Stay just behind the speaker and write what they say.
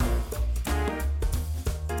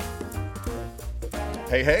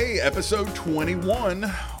Hey, episode 21.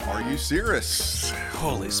 Are you serious?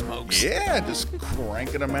 Holy smokes. Yeah, just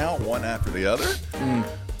cranking them out one after the other.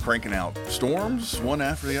 Cranking out storms one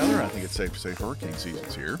after the other. I think it's safe to say hurricane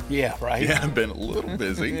season's here. Yeah, right. Yeah, I've been a little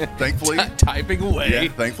busy. Thankfully. Typing away. Yeah,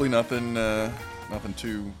 thankfully nothing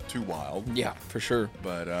too wild. Yeah, for sure.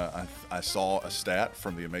 But I saw a stat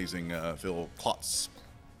from the amazing Phil Klotz.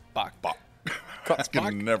 Bach. I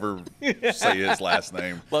can never say his last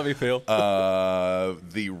name. Love you, Phil.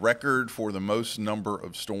 The record for the most number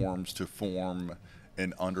of storms to form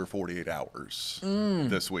in under 48 hours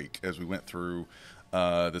this week, as we went through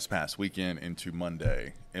this past weekend into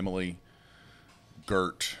Monday. Emily,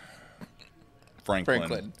 Gert,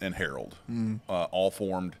 Franklin. And Harold all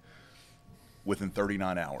formed within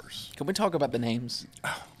 39 hours. Can we talk about the names?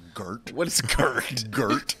 Gert. What is Gert?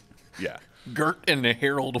 Gert. Yeah. Gert and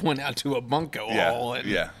Harold went out to a bunko hall. And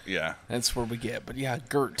Yeah. That's where we get. But yeah,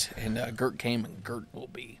 Gert. And Gert came, and Gert will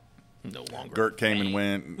be no longer. Gert came and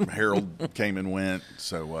went. Harold came and went.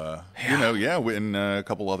 So, and a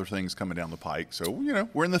couple other things coming down the pike. So,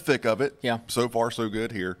 we're in the thick of it. Yeah. So far, so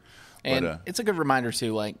good here. And it's a good reminder,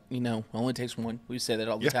 too, it only takes one. We say that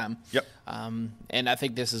all the time. Yep. And I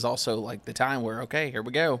think this is also, the time where, okay, here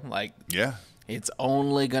we go. Yeah. It's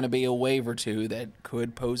only going to be a wave or two that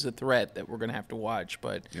could pose a threat that we're going to have to watch.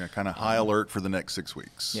 But yeah, kind of high alert for the next 6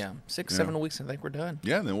 weeks. Yeah, 7 weeks, I think we're done.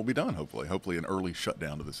 Yeah, and then we'll be done, hopefully. Hopefully an early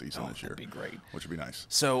shutdown to the season this year. That'd be great. Which would be nice.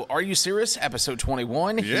 So, Are You Serious? Episode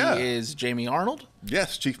 21. Yeah. He is Jamie Arnold.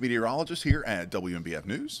 Yes, Chief Meteorologist here at WMBF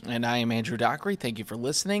News. And I am Andrew Dockery. Thank you for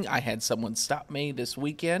listening. I had someone stop me this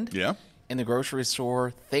weekend in the grocery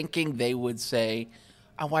store thinking they would say,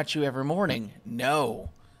 I watch you every morning.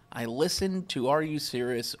 No. I listen to Are You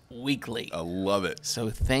Serious weekly. I love it. So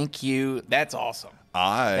thank you. That's awesome.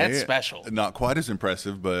 That's special. Not quite as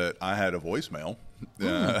impressive, but I had a voicemail.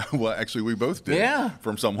 Well, actually, we both did. Yeah.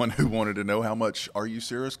 From someone who wanted to know how much Are You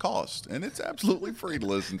Serious cost. And it's absolutely free to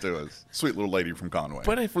listen to us. Sweet little lady from Conway.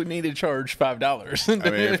 But if we need to charge $5. I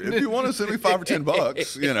mean, if you want to send me $5 or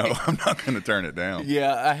 $10, I'm not going to turn it down.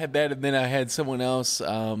 Yeah, I had that, and then I had someone else.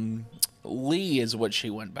 Lee is what she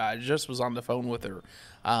went by. I just was on the phone with her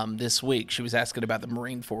this week. She was asking about the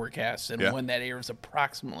marine forecast and when that airs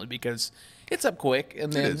approximately, because it's up quick,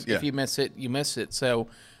 and then if you miss it, you miss it. So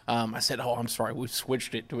I said, I'm sorry, we've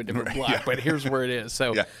switched it to a different block, but here's where it is.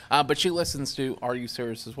 So, but she listens to Are You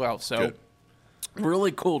Serious as well. So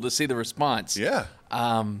really cool to see the response. Yeah.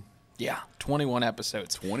 21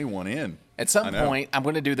 episodes. 21 in. At some point, I'm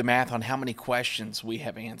going to do the math on how many questions we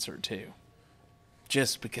have answered to.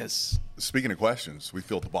 Just because. Speaking of questions, we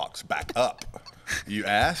filled the box back up. You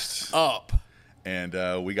asked. Up.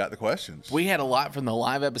 And we got the questions. We had a lot from the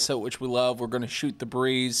live episode, which we love. We're going to shoot the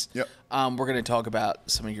breeze. Yep. We're going to talk about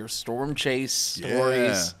some of your storm chase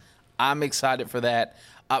stories. Yeah. I'm excited for that.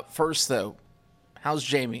 First, though, how's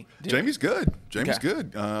Jamie doing? Jamie's good. Jamie's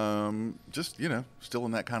good. Just, still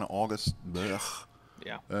in that kind of August.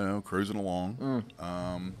 Cruising along.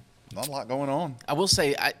 Not a lot going on. I will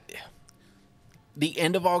say, the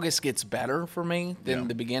end of August gets better for me than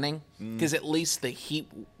the beginning, because at least the heat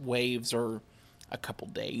waves are a couple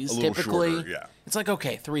days. A little typically shorter,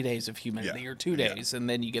 it's 3 days of humidity or 2 days, and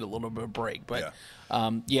then you get a little bit of break. But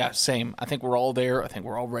same. I think we're all there. I think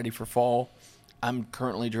we're all ready for fall. I'm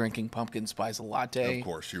currently drinking pumpkin spice latte. Of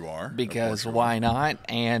course you are. Because why not?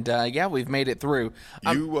 And we've made it through.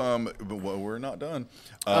 We're not done.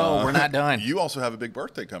 We're not done. You also have a big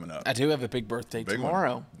birthday coming up. I do have a big birthday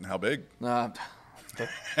tomorrow. One. How big? I'm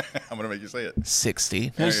going to make you say it. 60.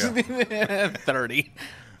 30.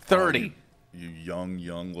 You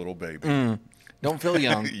young little baby. Don't feel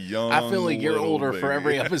young. I feel a year older for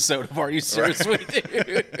every episode of Are You Serious with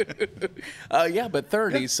You? But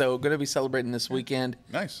 30, so going to be celebrating this weekend.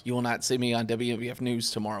 Nice. You will not see me on WMBF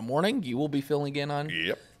News tomorrow morning. You will be filling in on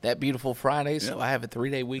that beautiful Friday, so I have a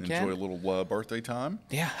 3-day weekend. Enjoy a little birthday time.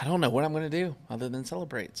 Yeah, I don't know what I'm going to do other than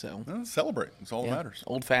celebrate. So celebrate. That's all that matters.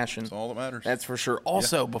 Old-fashioned. That's all that matters. That's for sure.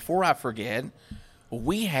 Also, before I forget,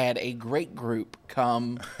 we had a great group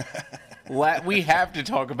come. We have to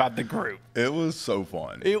talk about the group. It was so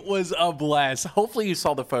fun. It was a blast. Hopefully you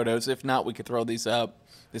saw the photos. If not, we could throw these up.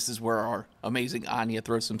 This is where our amazing Anya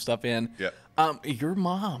throws some stuff in. Yeah. Your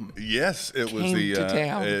mom. Yes, it was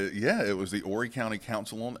it was the Horry County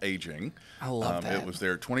Council on Aging. I love that. It was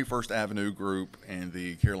their 21st Avenue group and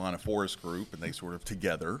the Carolina Forest group, and they sort of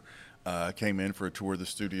together came in for a tour of the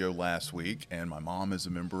studio last week. And my mom is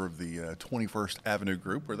a member of the 21st Avenue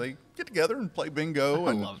group, where they get together and play bingo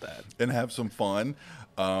I love that. And have some fun.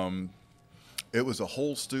 It was a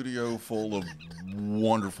whole studio full of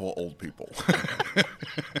wonderful old people.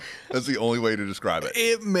 That's the only way to describe it.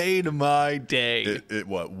 It made my day.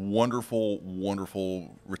 What wonderful,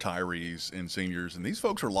 wonderful retirees and seniors. And these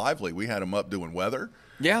folks are lively. We had them up doing weather.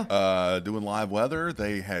 Yeah. Doing live weather.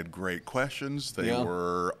 They had great questions. They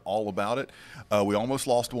were all about it. We almost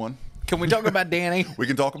lost one. Can we talk about Danny? We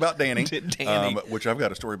can talk about Danny. Danny. Which I've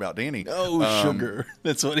got a story about Danny. Oh, sugar.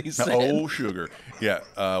 That's what he said. Oh, sugar. Yeah.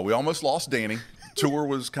 We almost lost Danny. Tour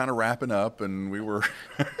was kind of wrapping up, and we were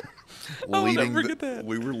leading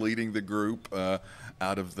the group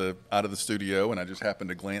out of the studio, and I just happened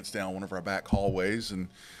to glance down one of our back hallways, and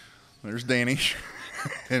there's Danny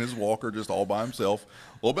and his walker just all by himself,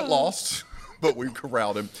 a little bit lost. But we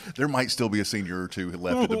corralled him. There might still be a senior or two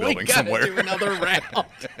left in the building somewhere. Do another round.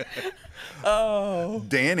 Oh,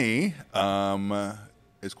 Danny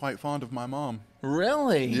is quite fond of my mom.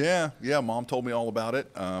 Really? Yeah. Mom told me all about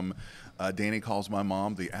it. Danny calls my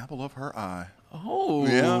mom the apple of her eye. Oh,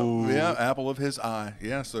 yeah, apple of his eye.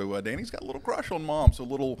 Yeah, so Danny's got a little crush on mom. So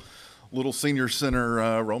little senior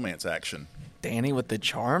center romance action. Danny with the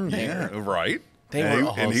charm there. Yeah, right. He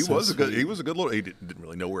was a good little. He didn't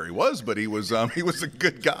really know where he was, but he was a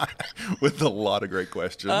good guy with a lot of great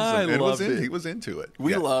questions. He was into it.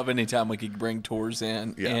 We love anytime we could bring tours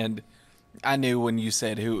in, and I knew when you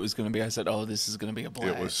said who it was going to be, I said, "Oh, this is going to be a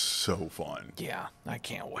blast." It was so fun. Yeah, I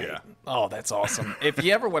can't wait. Yeah. Oh, that's awesome. If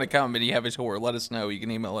you ever want to come and you have a tour, let us know. You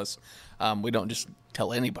can email us. We don't just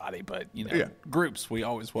tell anybody, but groups we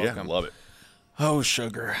always welcome. Yeah, love it. Oh,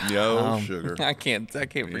 sugar. Sugar. I can't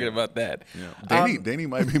forget about that. Yeah. Danny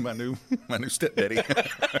might be my new stepdaddy.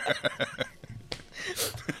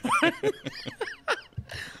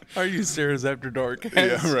 Are You Serious After Dark?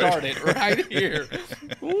 Yeah, Started right here.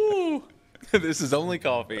 Ooh. This is only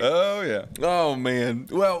coffee. Oh, yeah. Oh, man.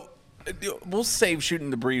 Well, we'll save shooting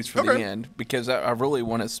the breeze for the end because I really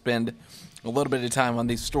want to spend a little bit of time on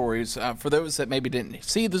these stories. For those that maybe didn't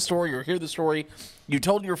see the story or hear the story, you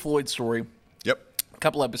told your Floyd story. Yep. A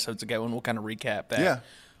couple episodes ago, and we'll kind of recap that. Yeah.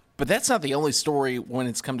 But that's not the only story when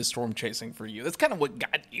it's come to storm chasing for you. That's kind of what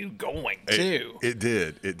got you going, too. It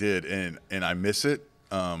did. And I miss it.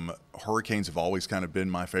 Hurricanes have always kind of been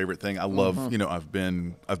my favorite thing. I love, I've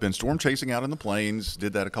been storm chasing out in the plains,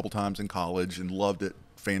 did that a couple times in college and loved it.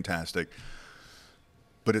 Fantastic.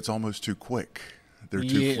 But it's almost too quick. They're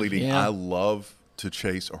too fleeting. Yeah. I love to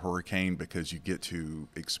chase a hurricane because you get to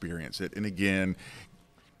experience it. And again,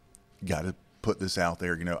 got to put this out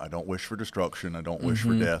there. I don't wish for destruction. I don't wish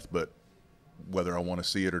for death, but whether I want to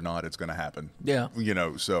see it or not, it's going to happen. Yeah.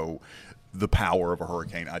 So the power of a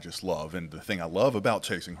hurricane, I just love. And the thing I love about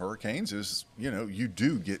chasing hurricanes is, you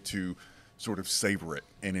do get to sort of savor it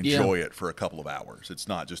and enjoy it for a couple of hours. It's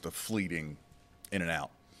not just a fleeting in and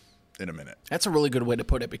out in a minute. That's a really good way to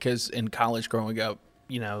put it because in college growing up,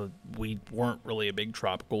 we weren't really a big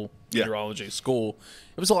tropical meteorology school.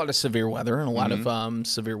 It was a lot of severe weather and a lot of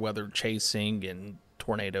severe weather chasing and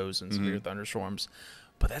tornadoes and severe thunderstorms.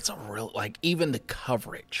 But that's a real, even the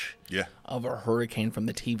coverage of a hurricane from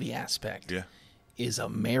the TV aspect is a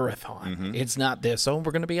marathon. It's not this, we're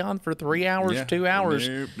going to be on for 3 hours, 2 hours.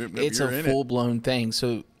 Nope, it's a full-blown thing.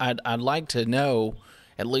 So I'd like to know,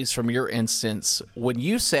 at least from your instance, when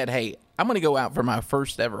you said, hey, I'm going to go out for my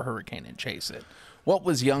first ever hurricane and chase it, what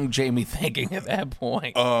was young Jamie thinking at that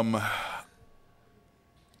point? And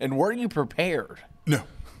were you prepared? No.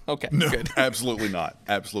 Okay, no, good. Absolutely not.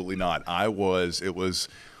 Absolutely not. It was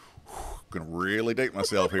going to really date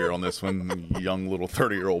myself here on this one, young little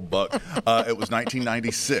 30-year-old buck. It was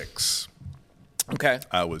 1996. Okay.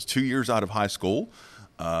 I was 2 years out of high school.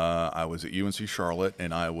 I was at UNC Charlotte,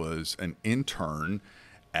 and I was an intern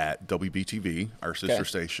at WBTV, our sister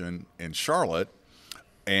station in Charlotte,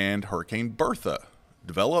 and Hurricane Bertha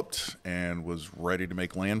developed and was ready to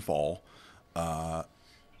make landfall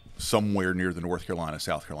somewhere near the North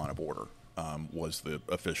Carolina-South Carolina border was the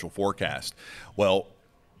official forecast. Well,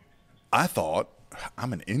 I thought,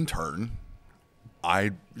 I'm an intern.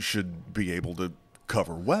 I should be able to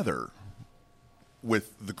cover weather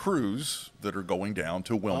with the crews that are going down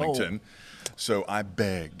to Wilmington. So I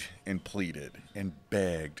begged and pleaded and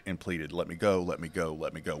begged and pleaded, let me go, let me go,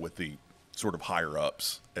 let me go, with the sort of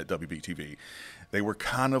higher-ups at WBTV. They were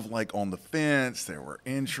kind of like on the fence. There were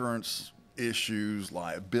insurance issues,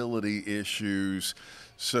 liability issues.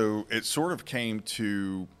 So it sort of came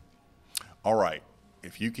to, all right,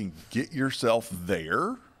 if you can get yourself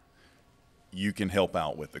there, you can help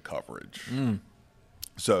out with the coverage.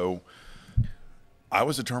 So I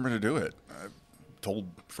was determined to do it. I told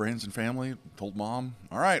friends and family, told mom,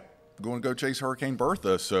 all right, going to go chase Hurricane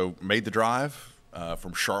Bertha. So made the drive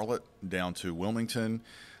from Charlotte down to Wilmington,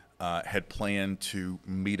 had planned to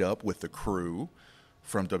meet up with the crew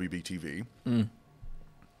from WBTV.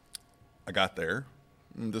 I got there.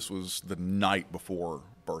 This was the night before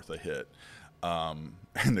Bertha hit.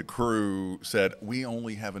 And the crew said, we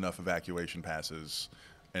only have enough evacuation passes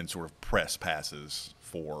and sort of press passes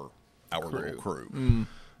for our little crew.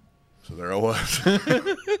 So there I was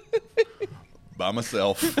by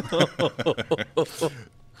myself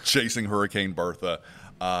chasing Hurricane Bertha.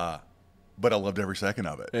 But I loved every second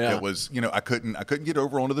of it. Yeah. It was, I couldn't get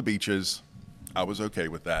over onto the beaches. I was okay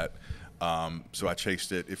with that. So I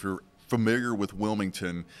chased it. If you're familiar with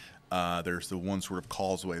Wilmington, there's the one sort of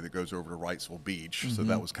causeway that goes over to Wrightsville Beach. So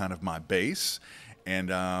that was kind of my base.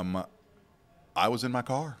 And I was in my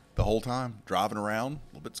car the whole time, driving around, a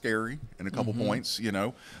little bit scary in a couple points,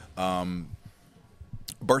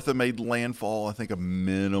 Bertha made landfall, I think, a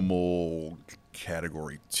minimal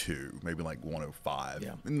Category 2, maybe like 105.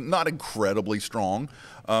 Yeah. Not incredibly strong.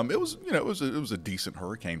 It was a decent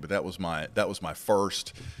hurricane, but that was my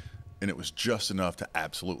first, and it was just enough to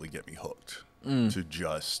absolutely get me hooked. I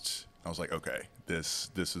was like, okay,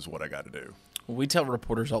 this is what I got to do. We tell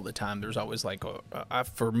reporters all the time, there's always like,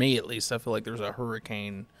 for me at least, I feel like there's a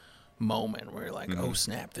hurricane moment where you're like, oh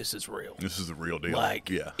snap, this is real. This is the real deal. Like,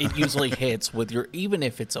 yeah. It usually hits with even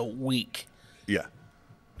if it's a week, yeah,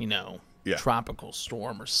 tropical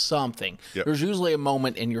storm or something. Yep. There's usually a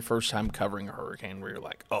moment in your first time covering a hurricane where you're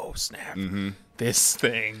like, oh snap, this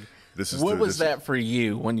thing. What was that for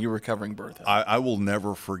you when you were covering Bertha? I will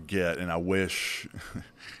never forget, and I wish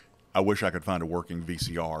I could find a working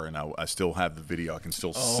VCR, and I still have the video. I can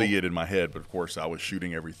still see it in my head, but of course I was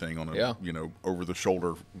shooting everything on a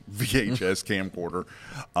over-the-shoulder VHS camcorder.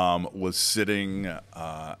 Was sitting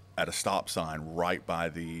at a stop sign right by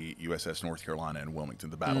the USS North Carolina in Wilmington,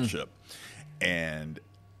 the battleship, and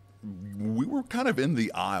we were kind of in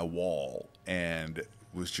the eye wall, and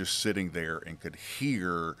was just sitting there and could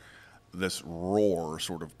hear this roar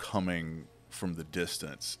sort of coming from the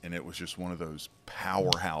distance, and it was just one of those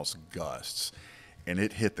powerhouse gusts, and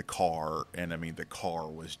it hit the car, and I mean the car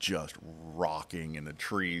was just rocking in the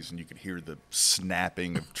trees, and you could hear the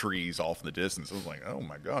snapping of trees off in the distance. I was like, oh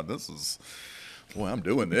my God, I'm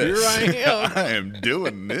doing this. Here I am. I am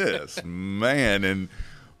doing this, man.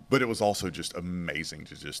 But it was also just amazing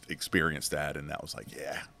to just experience that, and that was like,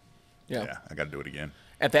 yeah, I got to do it again.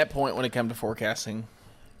 At that point, when it came to forecasting,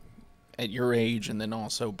 at your age, and then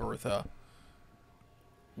also Bertha,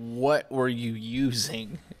 what were you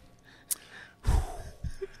using?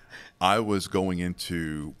 I was going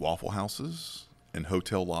into Waffle Houses and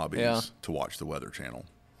hotel lobbies to watch the Weather Channel.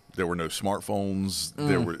 There were no smartphones.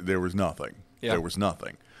 There was nothing. Yeah. There was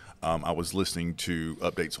nothing. I was listening to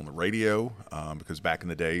updates on the radio because back in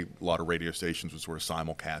the day, a lot of radio stations would sort of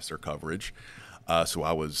simulcast their coverage. So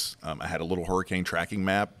I had a little hurricane tracking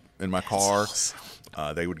map in my car. Awesome.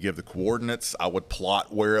 They would give the coordinates. I would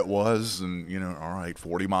plot where it was, and all right,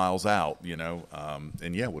 40 miles out,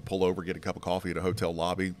 and would pull over, get a cup of coffee at a hotel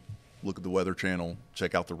lobby, look at the Weather Channel,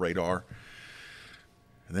 check out the radar,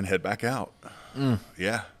 and then head back out.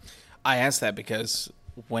 Yeah. I asked that because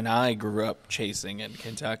when I grew up chasing in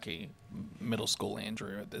Kentucky, middle school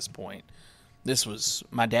Andrew at this point,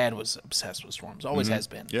 my dad was obsessed with storms, always has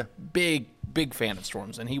been. Yeah. Big fan of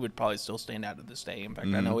storms, and he would probably still stand out to this day. In fact,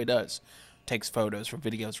 I know he does. Takes photos for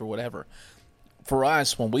videos or whatever. For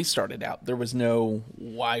us, when we started out, there was no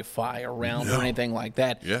Wi-Fi around or anything like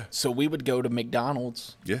that. Yeah. So we would go to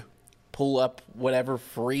McDonald's, pull up whatever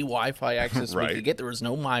free Wi-Fi access we could get. There was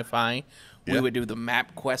no Wi-Fi. We would do the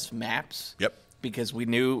MapQuest maps. Yep. Because we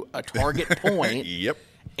knew a target point. Yep.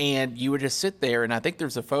 And you would just sit there, and I think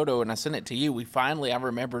there's a photo, and I sent it to you. I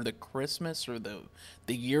remember the Christmas or the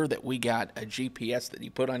year that we got a GPS that you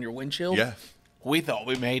put on your windshield. Yeah. We thought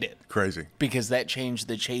we made it. Crazy. Because that changed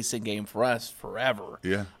the chasing game for us forever.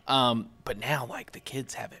 Yeah. But now, like, the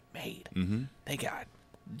kids have it made. They got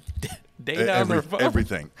data on their phone.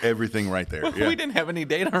 Everything right there. Yeah. We didn't have any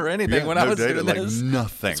data or anything when I was doing this.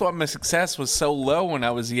 Nothing. That's why my success was so low when I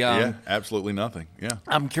was young. Yeah, absolutely nothing. Yeah.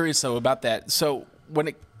 I'm curious, though, about that. So when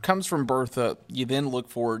it comes from Bertha, you then look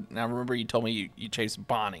forward. And I remember you told me you chased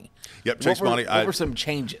Bonnie. Yep, chased Bonnie. What were some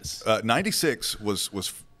changes? 96 was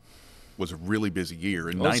a really busy year.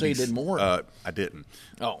 And so you did more. I didn't.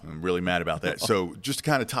 Oh. I'm really mad about that. So just to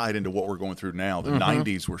kind of tie it into what we're going through now, the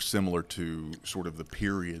 90s were similar to sort of the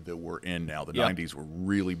period that we're in now. The 90s were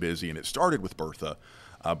really busy, and it started with Bertha.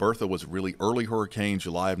 Bertha was a really early hurricane,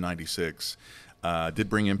 July of 96. Did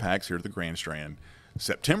bring impacts here to the Grand Strand.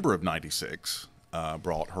 September of 96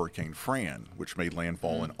 brought Hurricane Fran, which made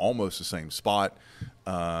landfall in almost the same spot.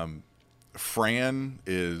 Fran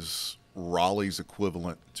is Raleigh's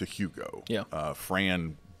equivalent to Hugo. Yeah.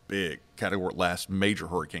 Fran big last major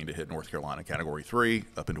hurricane to hit North Carolina, Category 3,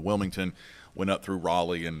 up into Wilmington, went up through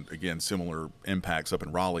Raleigh, and again, similar impacts up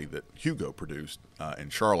in Raleigh that Hugo produced in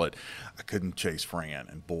Charlotte. I couldn't chase Fran,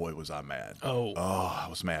 and boy, was I mad. Oh, I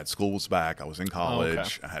was mad. School was back. I was in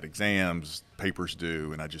college. Okay. I had exams, papers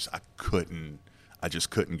due, and I just couldn't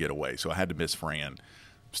get away. So I had to miss Fran.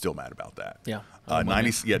 Still mad about that. Yeah.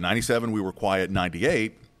 97, we were quiet.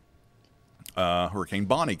 98, Hurricane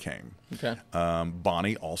Bonnie came. Okay.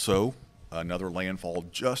 Bonnie also, another landfall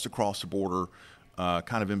just across the border,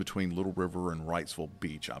 kind of in between Little River and Wrightsville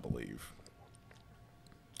Beach, I believe.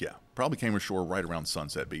 Yeah, probably came ashore right around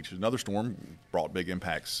Sunset Beach. Another storm brought big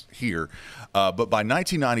impacts here. But by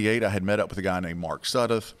 1998, I had met up with a guy named Mark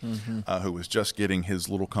Sudduth, who was just getting his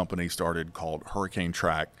little company started called Hurricane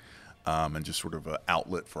Track, and just sort of an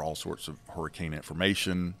outlet for all sorts of hurricane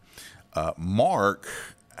information. Mark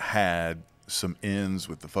had some ins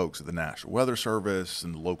with the folks at the National Weather Service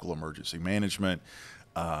and the local emergency management.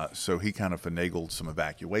 So he kind of finagled some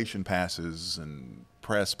evacuation passes and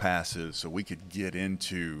press passes so we could get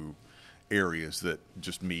into areas that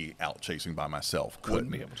just me out chasing by myself couldn't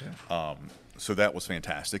be able to. So that was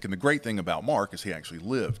fantastic. And the great thing about Mark is he actually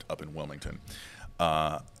lived up in Wilmington.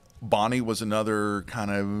 Bonnie was another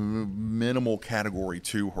kind of minimal Category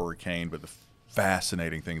 2 hurricane, but the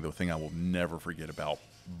fascinating thing, the thing I will never forget about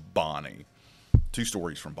Bonnie, 2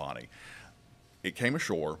 stories from Bonnie. It came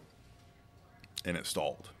ashore and it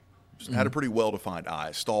stalled. Just had a pretty well-defined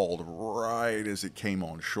eye. Stalled right as it came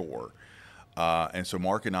on shore. And so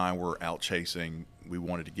Mark and I were out chasing. We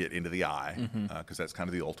wanted to get into the eye because that's kind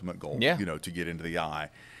of the ultimate goal, to get into the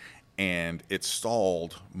eye. And it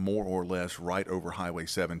stalled more or less right over Highway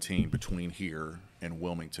 17 between here and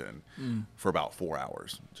Wilmington for about 4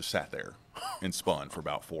 hours. Just sat there and spun for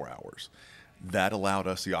about 4 hours. That allowed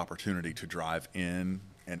us the opportunity to drive in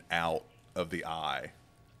and out of the eye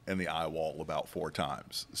and the eye wall about 4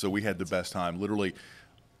 times. So we had the best time. Literally,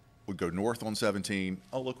 we'd go north on 17.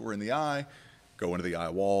 Oh, look, we're in the eye. Go into the eye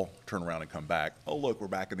wall, turn around and come back. Oh, look, we're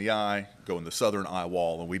back in the eye. Go in the southern eye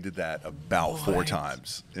wall, and we did that about 4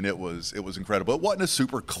 times, and it was incredible. It wasn't a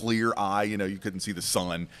super clear eye, you couldn't see the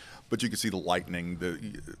sun, but you could see the lightning,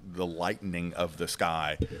 the lightening of the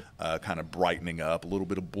sky, kind of brightening up, a little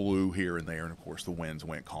bit of blue here and there, and of course the winds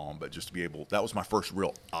went calm. But just to be able, that was my first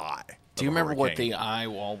real eye. Do you remember what the eye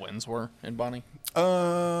wall winds were in Bonnie?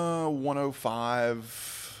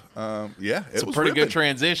 105. Yeah, it's a pretty good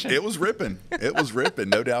transition. It was ripping.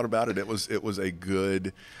 No doubt about it. It was a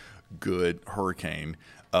good hurricane.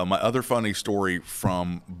 My other funny story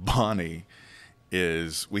from Bonnie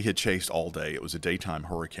is we had chased all day. It was a daytime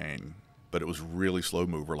hurricane, but it was really slow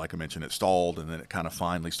mover. Like I mentioned, it stalled, and then it kind of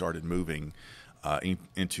finally started moving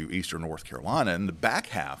into eastern North Carolina. And the back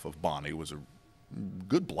half of Bonnie was a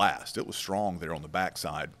good blast. It was strong there on the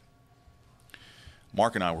backside.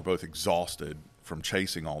 Mark and I were both exhausted from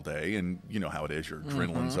chasing all day, and you know how it is. Your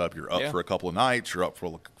adrenaline's up. You're up for a couple of nights. You're up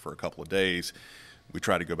for a couple of days. We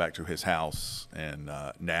tried to go back to his house and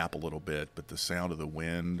nap a little bit, but the sound of the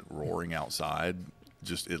wind roaring outside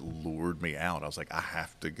it lured me out. I was like, I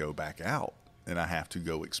have to go back out, and I have to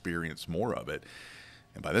go experience more of it.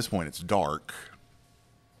 And by this point, it's dark.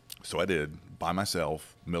 So I did, by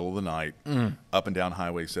myself, middle of the night, up and down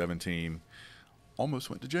Highway 17. Almost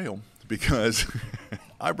went to jail because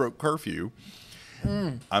I broke curfew.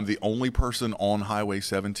 I'm the only person on Highway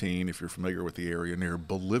 17, if you're familiar with the area, near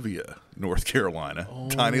Bolivia, North Carolina.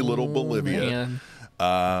 Tiny little Bolivia.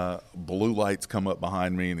 Blue lights come up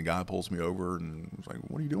behind me, and the guy pulls me over and was like,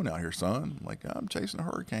 "What are you doing out here, son?" I'm like, "I'm chasing a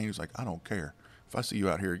hurricane." He's like, "I don't care. If I see you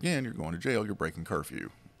out here again, you're going to jail. You're breaking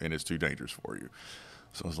curfew, and it's too dangerous for you."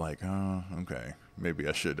 So I was like, "Oh, okay. Maybe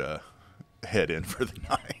I should head in for the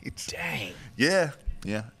night." Dang. Yeah.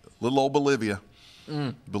 Little old Bolivia.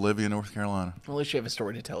 Bolivia, North Carolina. Well, at least you have a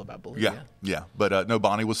story to tell about Bolivia. Yeah. But no,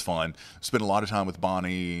 Bonnie was fun. Spent a lot of time with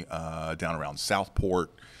Bonnie down around Southport,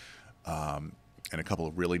 and a couple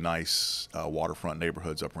of really nice waterfront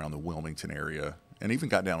neighborhoods up around the Wilmington area, and even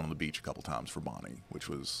got down on the beach a couple times for Bonnie, which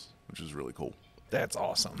was really cool. That's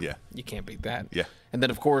awesome. Yeah. You can't beat that. Yeah. And then,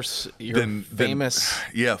 of course, your famous...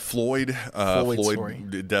 Floyd. Floyd story.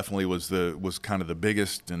 Definitely was kind of the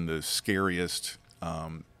biggest and the scariest.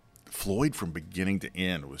 Floyd, from beginning to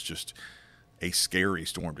end, was just a scary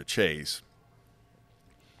storm to chase.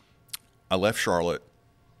 I left Charlotte,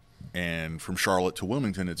 and from Charlotte to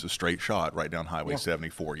Wilmington, it's a straight shot right down Highway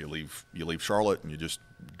 74. You leave Charlotte, and you just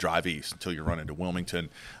drive east until you run into Wilmington.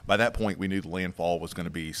 By that point, we knew the landfall was going to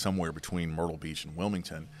be somewhere between Myrtle Beach and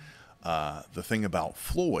Wilmington. The thing about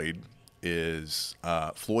Floyd is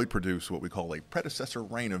Floyd produced what we call a predecessor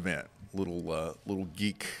rain event. Little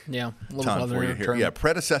geek time for you here. Term. Yeah,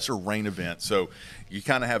 predecessor rain event. So you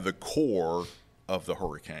kind of have the core of the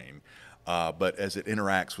hurricane, but as it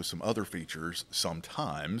interacts with some other features,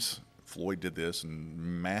 sometimes Floyd did this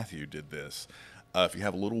and Matthew did this. If you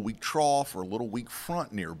have a little weak trough or a little weak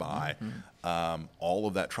front nearby, all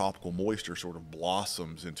of that tropical moisture sort of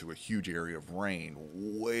blossoms into a huge area of rain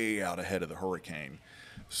way out ahead of the hurricane.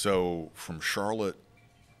 So from Charlotte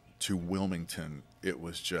to Wilmington, it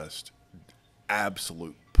was just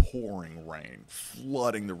absolute pouring rain,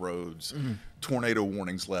 flooding the roads, tornado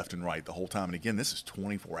warnings left and right the whole time. And again, this is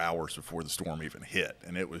 24 hours before the storm even hit,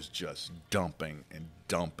 and it was just dumping and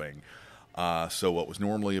dumping. So what was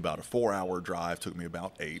normally about a 4-hour drive took me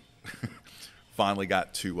about 8. Finally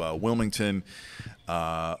got to Wilmington.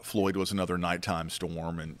 Floyd was another nighttime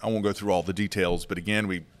storm, and I won't go through all the details, but again,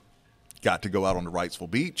 we got to go out on the Wrightsville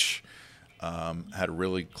Beach, had a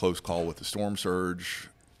really close call with the storm surge,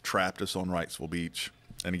 trapped us on Wrightsville Beach.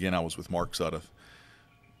 And again, I was with Mark Sudduth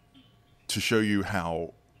to show you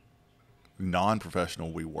how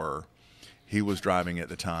non-professional we were. He was driving at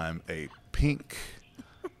the time a pink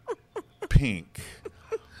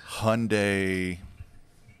Hyundai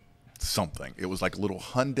something. It was like a little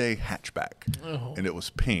Hyundai hatchback, and it was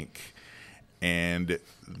pink. And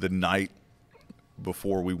the night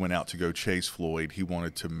before we went out to go chase Floyd, he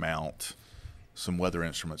wanted to mount some weather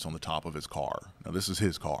instruments on the top of his car. Now, this is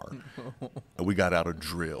his car. We got out a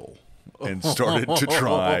drill and started to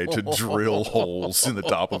try to drill holes in the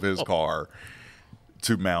top of his car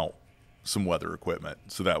to mount some weather equipment.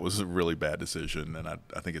 So that was a really bad decision, and I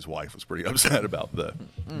think his wife was pretty upset about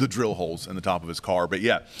the drill holes in the top of his car. But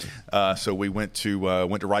yeah, so we went to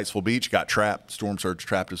Wrightsville Beach, got trapped. Storm surge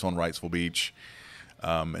trapped us on Wrightsville Beach,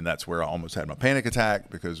 and that's where I almost had my panic attack,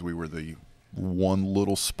 because we were the one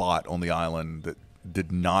little spot on the island that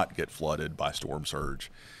did not get flooded by storm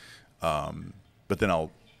surge. But then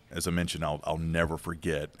as I mentioned, I'll never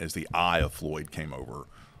forget, as the eye of Floyd came over,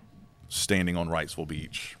 standing on Wrightsville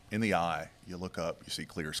Beach. In the eye, you look up, you see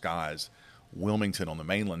clear skies. Wilmington on the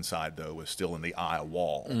mainland side, though, is still in the eye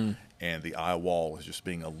wall, and the eye wall is just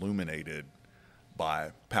being illuminated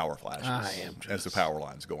by power flashes as the power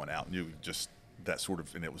line's going out. And you just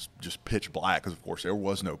and it was just pitch black, because of course there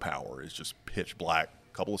was no power. It's just pitch black,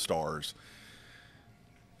 a couple of stars,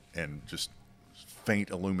 and just faint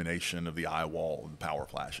illumination of the eye wall and power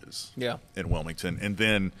flashes in Wilmington. And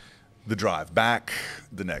then the drive back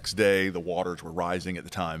the next day, the waters were rising. At the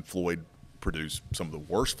time, Floyd produced some of the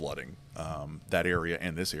worst flooding that area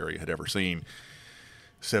and this area had ever seen.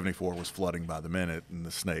 74 was flooding by the minute, and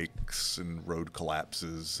the snakes and road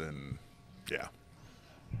collapses, and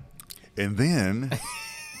and then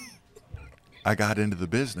I got into the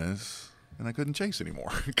business and I couldn't chase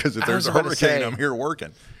anymore, because if there's a hurricane, I'm here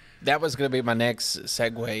working. That was going to be my next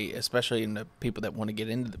segue, especially in the people that want to get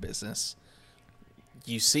into the business.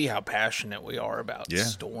 You see how passionate we are about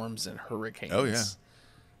storms and hurricanes. Oh, yeah.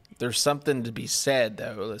 There's something to be said,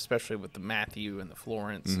 though, especially with the Matthew and the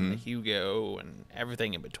Florence and the Hugo and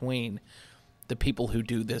everything in between. The people who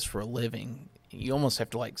do this for a living, you almost have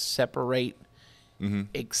to separate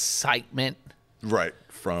excitement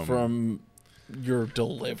from your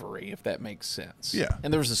delivery, if that makes sense. Yeah.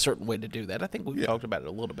 And there's a certain way to do that. I think we've talked about it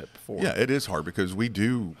a little bit before. Yeah, it is hard, because we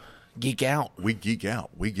do geek out. We geek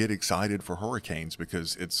out. We get excited for hurricanes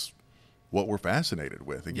because it's what we're fascinated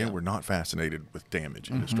with. Again, we're not fascinated with damage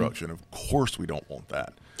and destruction. Of course we don't want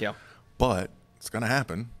that. Yeah. But it's going to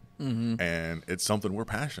happen, and it's something we're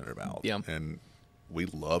passionate about. Yeah. And we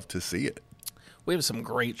love to see it. We have some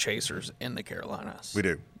great chasers in the Carolinas. We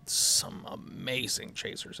do. Some amazing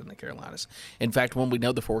chasers in the Carolinas. In fact, when we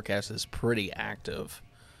know the forecast is pretty active,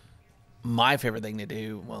 my favorite thing to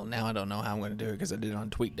do, well, now I don't know how I'm going to do it because I did it on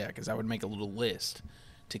TweetDeck, is I would make a little list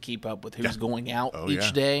to keep up with who's going out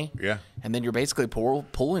each day. Yeah. And then you're basically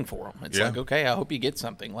pulling for them. It's like, okay, I hope you get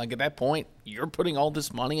something. Like, at that point, you're putting all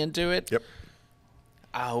this money into it. Yep.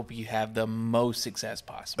 I hope you have the most success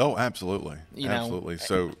possible. Oh, absolutely. Absolutely.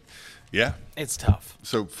 So, yeah. It's tough.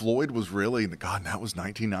 So Floyd was really, God, that was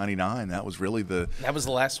 1999. That was really that was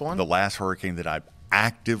the last one? The last hurricane that I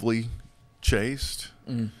actively chased.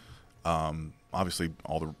 Obviously,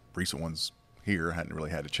 all the recent ones here hadn't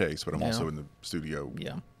really had to chase, but I'm also in the studio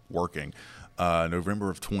working. November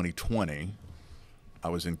of 2020, I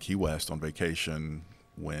was in Key West on vacation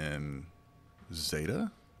when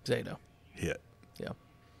Zeta hit. Yeah.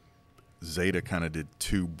 Zeta kind of did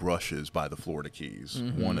 2 brushes by the Florida Keys.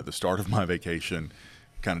 One at the start of my vacation,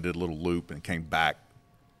 kind of did a little loop and came back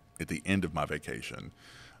at the end of my vacation.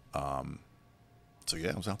 So,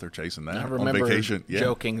 yeah, I was out there chasing that I on remember vacation.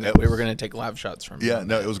 joking that we were going to take live shots from Yeah, you.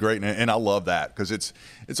 no, it was great. And I love that because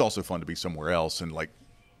it's also fun to be somewhere else. And, like,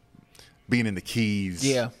 being in the Keys,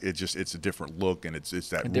 it's a different look. And it's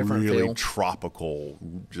that really feel. tropical,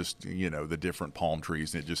 just, the different palm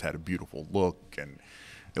trees. And it just had a beautiful look. And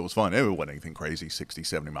it was fun. It wasn't anything crazy, 60,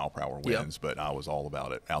 70 mile per hour winds. But I was all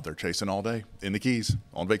about it. Out there chasing all day in the Keys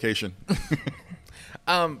on vacation.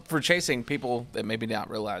 For chasing, people that maybe not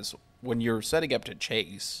realize, when you're setting up to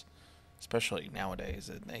chase, especially nowadays,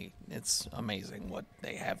 it's amazing what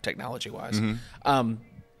they have technology-wise.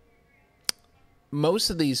 Most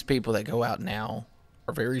of these people that go out now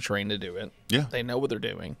are very trained to do it. Yeah. They know what they're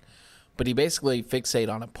doing. But you basically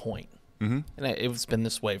fixate on a point. And it's been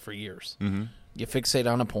this way for years. You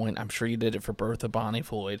fixate on a point. I'm sure you did it for Birth of Bonnie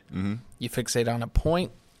Floyd. You fixate on a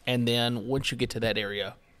point, and then once you get to that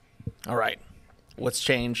area, all right, what's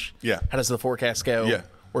changed? Yeah. How does the forecast go? Yeah.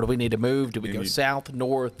 Where do we need to move? Do we go south,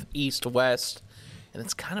 north, east, west? And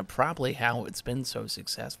it's kind of probably how it's been so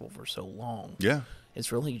successful for so long. Yeah.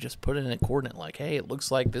 It's really, you just put in a coordinate like, hey, it looks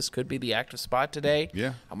like this could be the active spot today.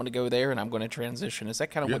 Yeah. I'm going to go there, and I'm going to transition. Is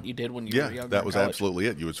that kind of what you did when you were younger? That was absolutely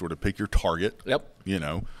it. You would sort of pick your target. Yep.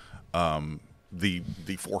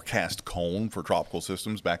 The forecast cone for tropical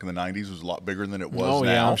systems back in the 90s was a lot bigger than it was now.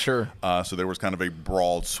 Yeah, I'm sure. So there was kind of a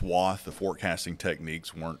broad swath. The forecasting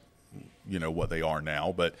techniques weren't, what they are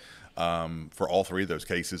now. But for all three of those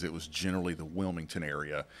cases, it was generally the Wilmington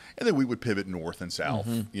area. And then we would pivot north and south,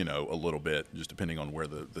 a little bit, just depending on where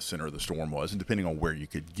the center of the storm was and depending on where you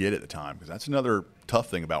could get at the time. Because that's another tough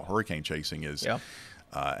thing about hurricane chasing is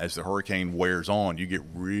as the hurricane wears on, you get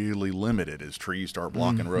really limited as trees start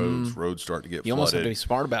blocking roads start to get flooded. You almost have to be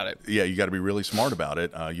smart about it. Yeah, you got to be really smart about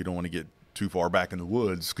it. You don't want to get too far back in the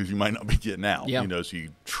woods because you might not be getting out. Yeah. So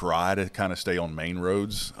you try to kind of stay on main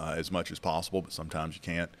roads as much as possible, but sometimes you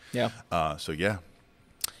can't. Yeah. Yeah.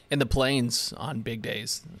 In the plains on big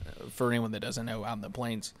days, for anyone that doesn't know, out in the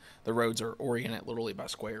plains, the roads are oriented literally by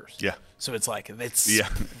squares. Yeah. So it's like, it's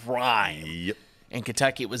prime. Yep. In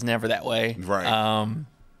Kentucky, it was never that way. Right.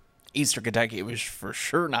 Eastern Kentucky, it was for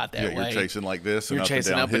sure not that way. You're chasing like this. You're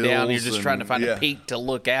chasing up and down. You're just trying to find a peak to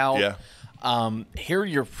look out. Yeah. Here,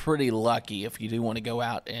 you're pretty lucky if you do want to go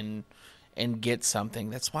out and get something.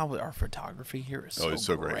 That's why our photography here is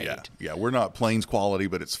so great. Yeah. We're not plains quality,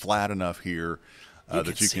 but it's flat enough here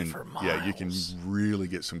that you can. For miles. Yeah, you can really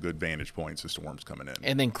get some good vantage points as storms coming in.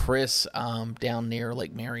 And then Chris down near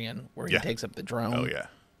Lake Marion, where he takes up the drone. Oh yeah.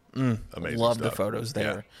 Amazing. Love stuff. the photos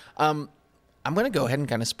there. Yeah. I'm going to go ahead and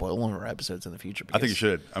kind of spoil one of our episodes in the future. I think you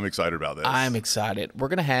should. I'm excited about this. I'm excited. We're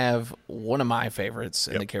going to have one of my favorites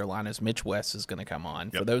in the Carolinas. Mitch West is going to come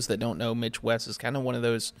on. For those that don't know, Mitch West is kind of one of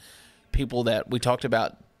those people that we talked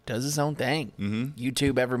about, does his own thing.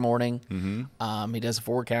 YouTube every morning. He does a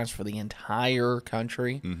forecast for the entire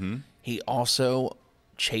country. He also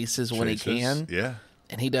chases when he can. Yeah.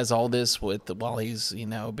 And he does all this while he's,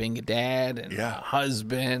 being a dad and a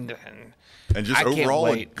husband and just overall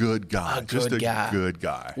a good guy. Just a good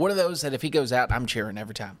guy. One of those that if he goes out, I'm cheering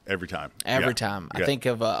every time. Every time. Time. I think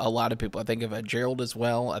of a lot of people. I think of Gerald as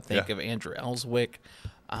well. I think of Andrew Ellswick.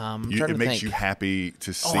 It makes you happy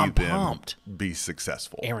to see them pumped. Be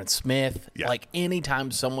successful. Aaron Smith. Like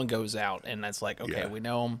anytime someone goes out and that's like, okay, we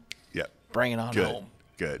know him. Yeah. Bring it on home.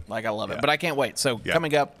 Good. Like, I love it. But I can't wait. So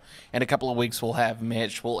coming up in a couple of weeks, we'll have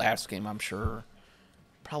Mitch. We'll ask him, I'm sure,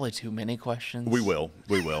 probably too many questions. We will.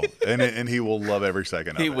 and he will love every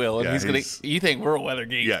second of it. He will. And he's going to, you think we're a weather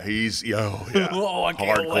geek. Yeah, he's, oh, I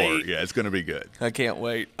can't hardcore. Wait. Yeah, it's going to be good. I can't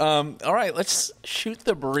wait. All right, let's shoot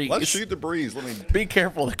the breeze. Let's shoot the breeze. Let me be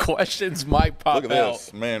careful. The questions might pop out. Look at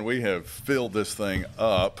this. Man, we have filled this thing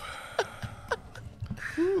up.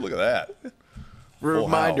 Look at that.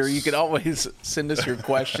 Reminder, you can always send us your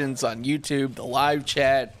questions on YouTube, the live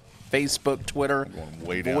chat, Facebook, Twitter,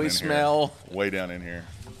 voicemail. Way down in here.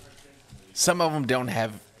 Some of them don't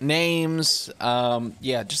have names.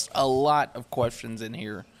 Just a lot of questions in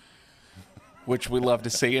here, which we love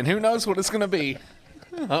to see. And who knows what it's going to be.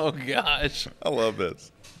 Oh, gosh. I love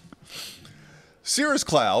this. Cirrus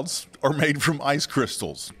clouds are made from ice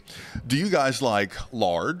crystals. Do you guys like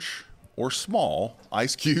large or small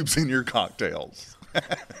ice cubes in your cocktails?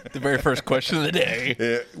 The very first question of the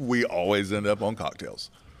day. We always end up on cocktails.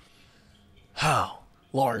 How?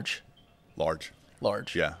 Large.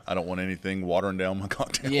 Yeah, I don't want anything watering down my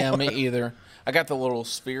cocktail. Yeah, me either. I got the little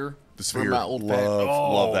sphere. The sphere,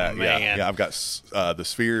 love that. Man. Yeah. I've got the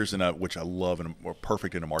spheres, which I love, and are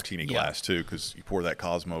perfect in a martini glass too, because you pour that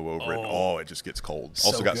Cosmo over it. Oh, it just gets cold. So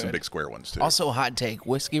also got good. some big square ones too. Also, hot take: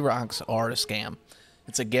 whiskey rocks are a scam.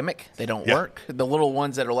 It's a gimmick. They don't work. The little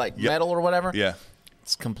ones that are like metal or whatever. Yeah.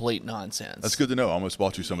 It's complete nonsense. That's good to know. I almost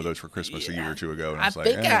bought you some of those for Christmas a year or two ago. And I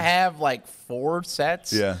think I have like 4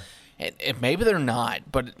 sets. Yeah. And maybe they're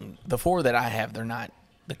not, but the 4 that I have, they're not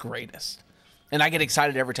the greatest. And I get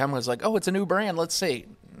excited every time. I was like, oh, it's a new brand. Let's see.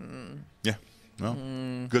 Yeah. Well,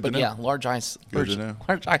 good to know. Yeah, large ice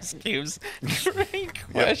cubes.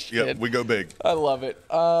 Great question. Yep, we go big. I love it.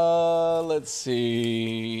 Let's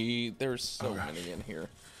see. There's so many in here.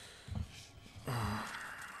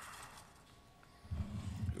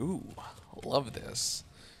 Ooh, love this.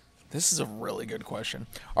 This is a really good question.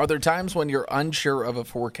 Are there times when you're unsure of a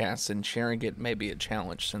forecast and sharing it may be a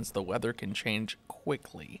challenge since the weather can change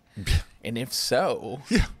quickly? And if so...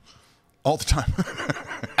 Yeah, all the time.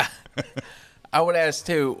 I would ask,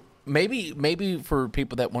 too, maybe for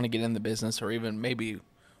people that want to get in the business or even maybe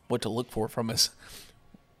what to look for from us,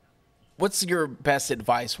 what's your best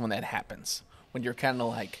advice when that happens? When you're kind of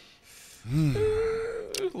like a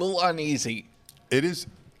little uneasy?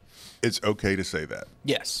 It's okay to say that.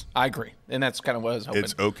 Yes, I agree. And that's kind of what I was hoping.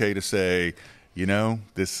 It's okay to say,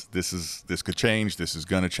 this could change. This is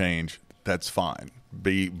going to change. That's fine.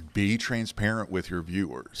 Be transparent with your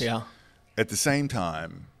viewers. Yeah. At the same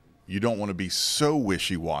time, you don't want to be so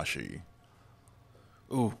wishy-washy.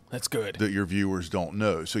 Ooh, that's good. That your viewers don't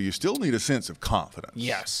know. So you still need a sense of confidence.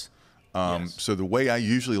 Yes. So the way I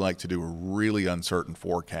usually like to do a really uncertain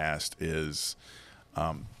forecast is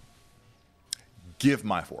give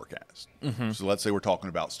my forecast. Mm-hmm. So let's say we're talking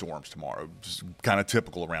about storms tomorrow. Just kind of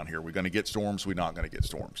typical around here. We're going to get storms. We're not going to get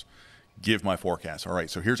storms. Give my forecast. All right,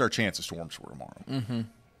 so here's our chance of storms for tomorrow. Mm-hmm.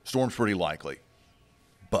 Storms pretty likely.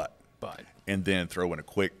 But. And then throw in a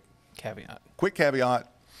quick caveat. Cloud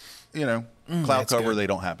cover, good. They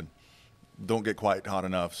don't happen. Don't get quite hot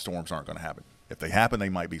enough. Storms aren't going to happen. If they happen, they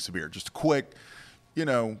might be severe. Just a quick,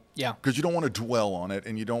 because you don't want to dwell on it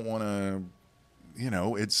and you don't want to,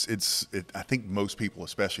 I think most people,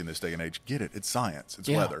 especially in this day and age, get it. It's science. It's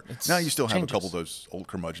weather. Now you still have a couple of those old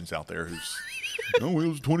curmudgeons out there who's, it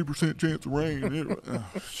was a 20% chance of rain.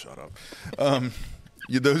 Shut up.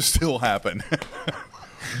 Those still happen.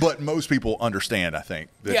 But most people understand, I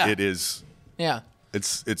think, that it is. Yeah.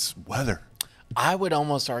 It's weather. I would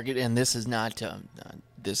almost argue, and this is not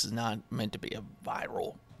meant to be a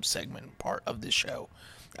viral segment part of this show.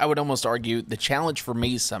 I would almost argue the challenge for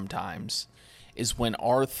me sometimes is when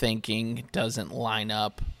our thinking doesn't line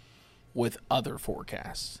up with other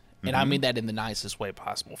forecasts. And I mean that in the nicest way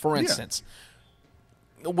possible. For instance,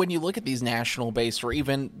 when you look at these national-based or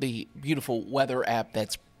even the beautiful weather app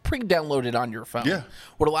that's pre-downloaded on your phone,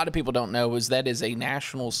 what a lot of people don't know is that is a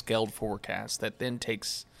national-scaled forecast that then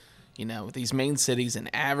takes, these main cities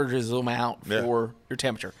and averages them out for your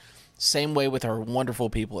temperature. Same way with our wonderful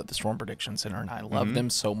people at the Storm Prediction Center, and I love them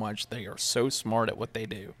so much. They are so smart at what they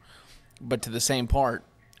do. But to the same part,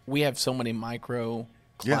 we have so many micro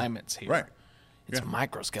climates here. Right. It's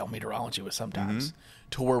micro scale meteorology with sometimes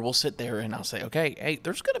to where we'll sit there and I'll say, okay, hey,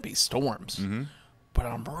 there's going to be storms, but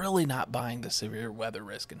I'm really not buying the severe weather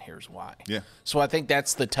risk, and here's why. Yeah. So I think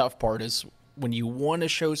that's the tough part is when you want to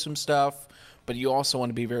show some stuff, but you also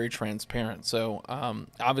want to be very transparent. So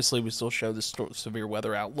obviously we still show the severe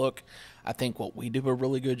weather outlook. I think what we do a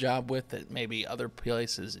really good job with that maybe other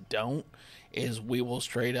places don't is we will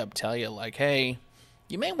straight up tell you like, hey,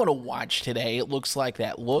 you may want to watch today. It looks like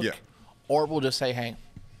that look. Yeah. Or we'll just say, hey,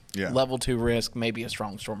 level 2 risk, maybe a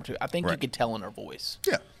strong storm 2. I think you could tell in our voice.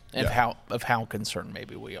 Yeah. Of how concerned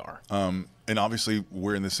maybe we are. And obviously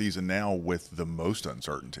we're in the season now with the most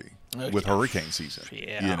uncertainty with hurricane season.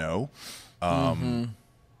 Yeah.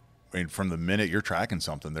 And from the minute you're tracking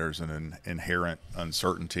something, there's an inherent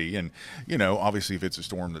uncertainty. And, obviously if it's a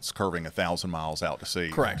storm that's curving 1,000 miles out to sea.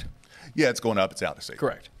 Correct. Yeah, it's going up, it's out to sea.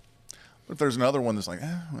 Correct. But if there's another one that's like,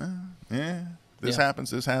 this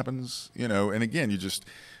happens, and again, you just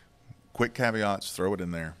quick caveats, throw it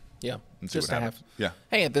in there. Yeah. And see just what happens.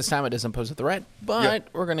 Hey, at this time it doesn't pose a threat, but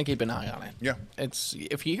we're going to keep an eye on it. Yeah.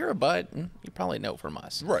 If you hear a but, you probably know from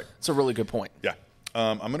us. Right. It's a really good point. Yeah.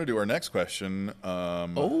 I'm going to do our next question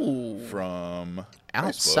from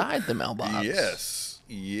outside Facebook. The mailbox.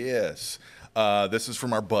 Yes. This is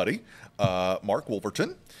from our buddy, Mark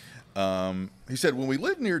Wolverton. He said, when we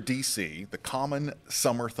lived near D.C., the common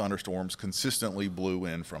summer thunderstorms consistently blew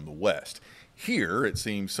in from the west. Here, it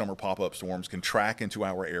seems summer pop-up storms can track into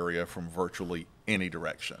our area from virtually any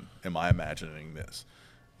direction. Am I imagining this?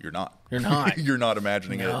 You're not. You're not. You're not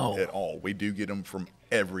imagining it at all. We do get them from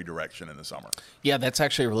every direction in the summer. Yeah, that's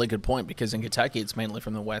actually a really good point because in Kentucky, it's mainly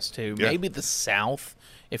from the west, too. Yeah. Maybe the south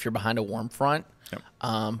if you're behind a warm front. Yep.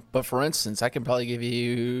 But for instance, I can probably give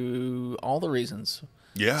you all the reasons.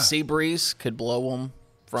 Yeah. Sea breeze could blow them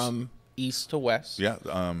from east to west. Yeah.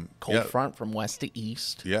 Cold front from west to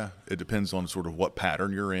east. Yeah. It depends on sort of what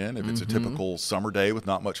pattern you're in. If it's a typical summer day with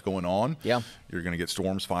not much going on, Yeah. you're going to get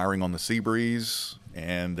storms firing on the sea breeze,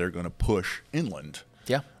 and they're going to push inland.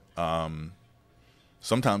 Yeah.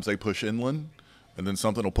 Sometimes they push inland, and then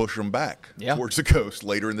something will push them back Yeah. towards the coast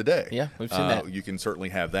later in the day. Yeah, we've seen that. You can certainly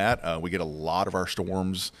have that. We get a lot of our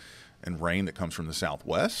storms and rain that comes from the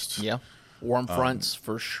southwest. Yeah. Warm fronts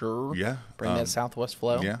for sure. Yeah. Bring that southwest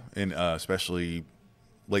flow. Yeah, and especially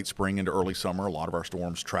late spring into early summer, a lot of our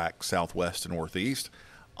storms track southwest to northeast.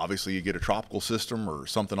 Obviously, you get a tropical system or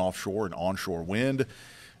something offshore, an onshore wind.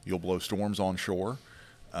 You'll blow storms onshore.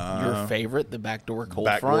 Your favorite, the backdoor cold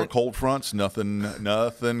Backdoor front. cold fronts,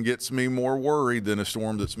 nothing gets me more worried than a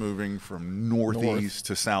storm that's moving from northeast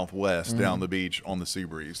to southwest down the beach on the sea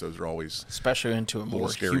breeze. Those are always Especially into a more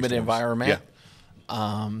scary humid storms. environment.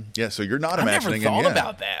 Yeah, so you're not I never imagining thought it. Yeah.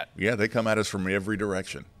 about that. Yeah, they come at us from every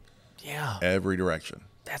direction. Yeah. Every direction.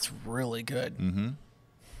 That's really good.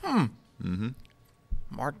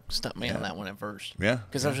 Mark stumped me on that one at first. Yeah.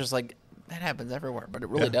 Because I was just like, that happens everywhere, but it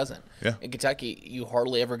really doesn't. Yeah. In Kentucky, you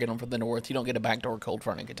hardly ever get them from the north. You don't get a backdoor cold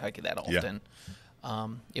front in Kentucky that Yeah.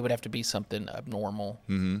 often. It would have to be something abnormal.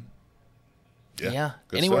 Yeah.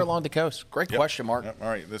 Good Anywhere stuff. along the coast. Great question, Mark. Yep. All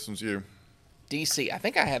right, this one's you. DC. I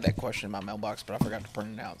think I had that question in my mailbox, but I forgot to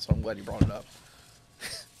print it out, so I'm glad you brought it up.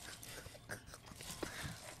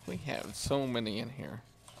 We have so many in here.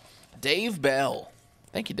 Dave Bell.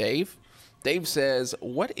 Thank you, Dave. Dave says,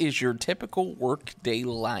 what is your typical work day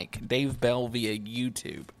like? Dave Bell via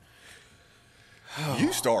YouTube.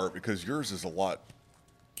 You start because yours is a lot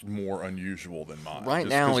more unusual than mine. Right just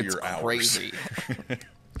now, 'cause of it's your hours. crazy.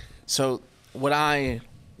 So, what I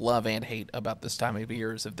love and hate about this time of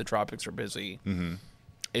year is if the tropics are busy,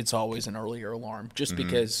 it's always an earlier alarm. Just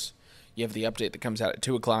because you have the update that comes out at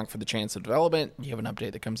 2 o'clock for the chance of development, you have an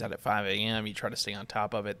update that comes out at 5 a.m., you try to stay on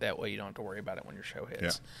top of it. That way you don't have to worry about it when your show hits.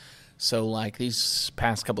 Yeah. So, like these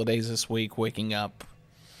past couple of days this week, waking up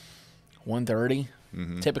 1:30,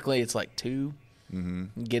 typically it's like 2.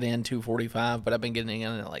 Get in 2:45, but I've been getting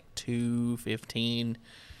in at like 2:15.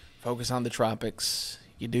 Focus on the tropics.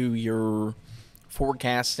 You do your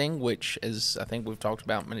forecasting, which is, I think we've talked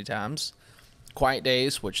about many times. Quiet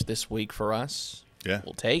days, which this week for us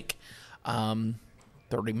will take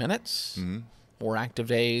 30 minutes. More active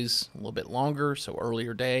days, a little bit longer, so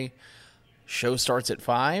earlier day. Show starts at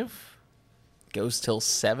 5, goes till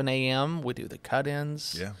 7 a.m. We do the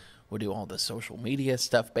cut-ins. Yeah. We do all the social media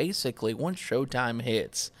stuff. Basically, once showtime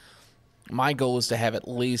hits, my goal is to have at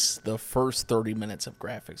least the first 30 minutes of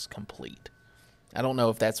graphics complete. I don't know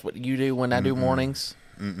if that's what you do when I do mornings.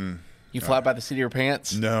 You fly by the seat of your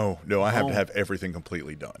pants? No, I have to have everything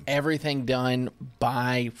completely done. Everything done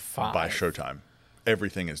by 5. By showtime.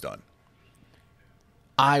 Everything is done.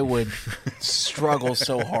 I would struggle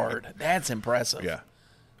so hard. That's impressive. Yeah.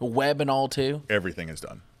 Web and all, too? Everything is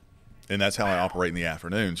done. And that's how I operate in the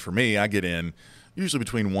afternoons. For me, I get in usually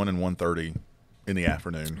between 1 and 1:30 in the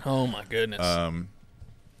afternoon. Oh, my goodness.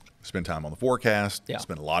 Spend time on the forecast. Yeah.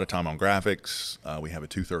 Spend a lot of time on graphics. We have a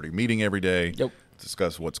 2:30 meeting every day. Yep.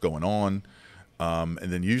 Discuss what's going on. And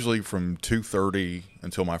then usually from 2:30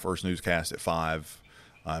 until my first newscast at 5,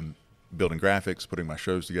 I'm building graphics, putting my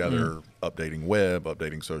shows together, updating web,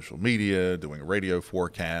 updating social media, doing a radio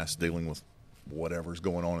forecast, dealing with whatever's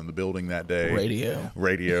going on in the building that day.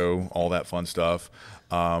 Radio, all that fun stuff.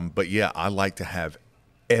 But yeah, I like to have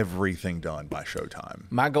everything done by showtime.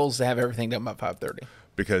 My goal is to have everything done by 5:30.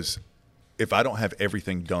 Because if I don't have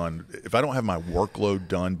everything done, if I don't have my workload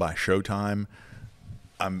done by showtime,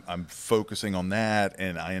 I'm focusing on that,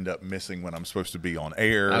 and I end up missing when I'm supposed to be on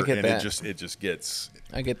air. I get and that. it just gets.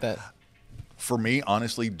 I get that. For me,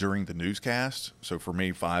 honestly, during the newscast, so for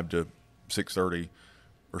me, 5 to 6:30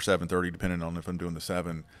 or 7:30, depending on if I'm doing the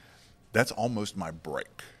 7, that's almost my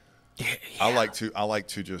break. Yeah. I like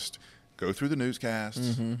to just go through the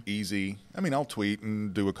newscast, easy. I mean, I'll tweet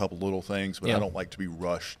and do a couple little things, but I don't like to be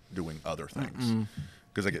rushed doing other things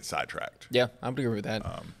because I get sidetracked. Yeah, I would agree with that.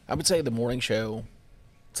 I would say the morning show,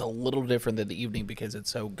 it's a little different than the evening because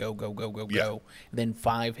it's so go. And then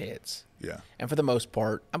 5 hits. Yeah. And for the most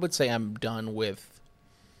part, I would say I'm done with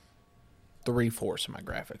 3/4 of my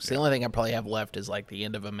graphics. The only thing I probably have left is like the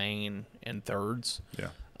end of a main and thirds. Yeah.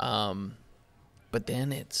 But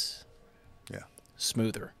then it's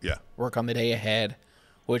smoother. Yeah. Work on the day ahead,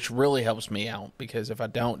 which really helps me out because if I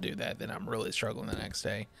don't do that, then I'm really struggling the next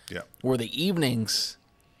day. Yeah. Where the evenings,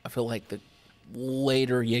 I feel like the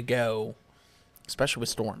later you go, especially with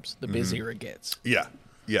storms, the busier it gets.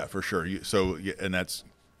 Yeah, for sure. And that's,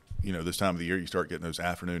 this time of the year you start getting those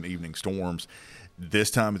afternoon, evening storms.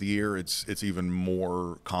 This time of the year, it's even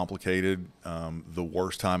more complicated. The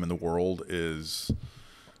worst time in the world is,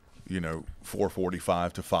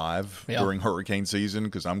 4:45 to 5 during hurricane season,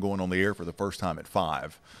 because I'm going on the air for the first time at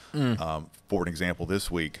 5. For an example,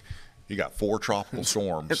 this week, you got 4 tropical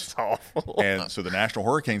storms. It's awful. And so the National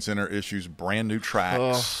Hurricane Center issues brand new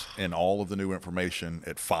tracks and all of the new information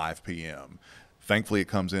at 5 p.m. Thankfully, it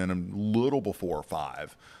comes in a little before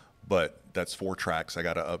 5. But that's 4 tracks I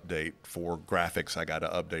got to update, 4 graphics I got to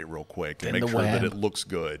update real quick and make sure that it looks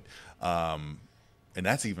good. And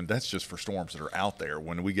that's just for storms that are out there.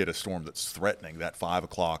 When we get a storm that's threatening, that 5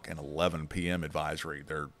 o'clock and 11 p.m. advisory,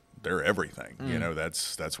 they're everything.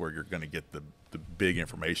 That's where you're going to get the big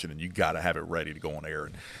information, and you got to have it ready to go on air.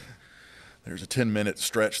 And there's a 10-minute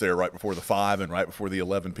stretch there right before the 5 and right before the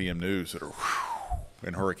 11 p.m. news that are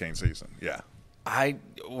in hurricane season. Yeah.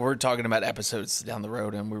 We're talking about episodes down the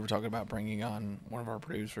road, and we were talking about bringing on one of our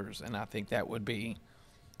producers, and I think that would be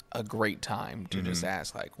a great time to just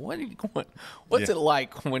ask, like, what's it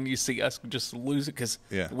like when you see us just lose it? Because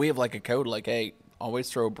we have like a code, like, hey, always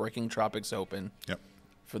throw Breaking Tropics open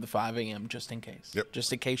for the 5 a.m. just in case.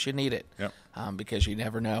 Just in case you need it. Because you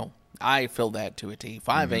never know. I feel that to a T.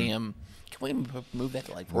 5 a.m. Can we move that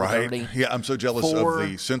to like 4:30? Right. Yeah, I'm so jealous of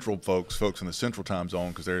the central folks in the central time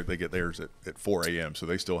zone, because they get theirs at 4 a.m. So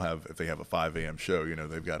they still have, if they have a 5 a.m. show,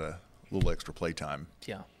 they've got a little extra playtime.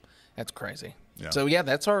 Yeah, that's crazy. Yeah. So,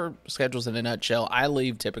 that's our schedules in a nutshell. I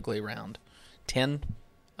leave typically around 10,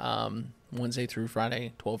 Wednesday through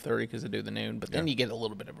Friday, 12:30, because I do the noon. But then you get a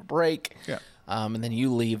little bit of a break. Yeah. And then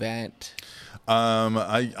you leave at?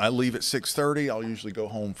 I leave at 6:30. I'll usually go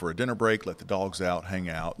home for a dinner break, let the dogs out, hang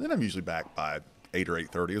out. Then I'm usually back by 8 or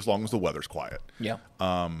 8:30, as long as the weather's quiet. Yeah.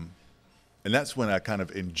 And that's when I kind of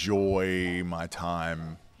enjoy my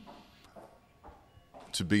time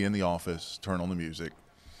to be in the office, turn on the music,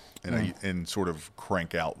 and sort of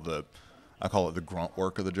crank out I call it the grunt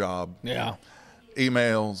work of the job. Yeah.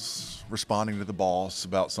 Emails, responding to the boss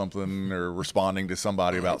about something, or responding to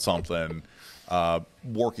somebody about something,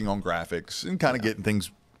 working on graphics, and kind of getting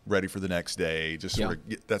things ready for the next day. Just sort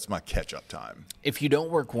of that's my catch-up time. If you don't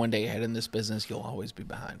work one day ahead in this business, you'll always be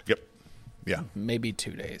behind. Yep. Yeah. Maybe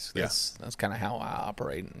 2 days. That's kind of how I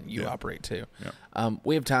operate, and you operate too. Yeah.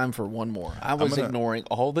 We have time for one more. I was ignoring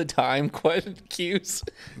all the time cues.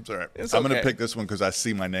 It's all right. I'm going to pick this one because I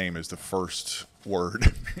see my name as the first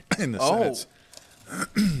word in the sentence.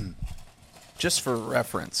 Just for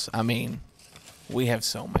reference, I mean, we have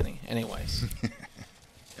so many. Anyways.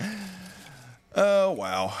 Oh,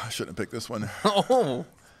 wow. I shouldn't have picked this one. Oh.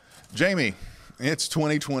 Jamie, it's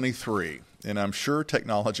 2023, and I'm sure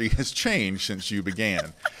technology has changed since you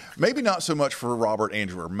began. Maybe not so much for Robert,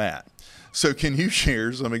 Andrew, or Matt. So can you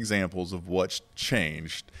share some examples of what's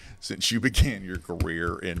changed since you began your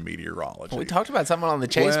career in meteorology? We talked about something on the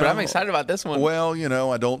chase, but I'm excited about this one. Well,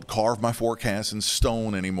 I don't carve my forecasts in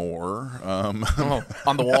stone anymore. On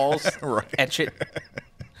the walls? Right. Etch it?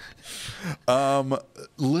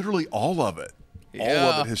 Literally all of it. Yeah.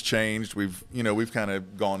 All of it has changed. We've kind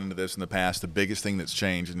of gone into this in the past. The biggest thing that's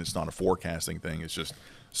changed, and it's not a forecasting thing, it's just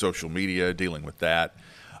social media, dealing with that.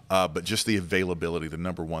 But just the availability, the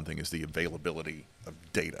number one thing is the availability of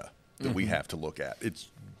data that we have to look at. It's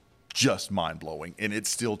just mind-blowing, and it's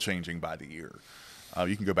still changing by the year.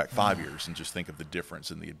 You can go back 5 years and just think of the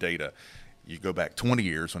difference in the data. You go back 20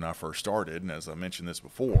 years when I first started, and as I mentioned this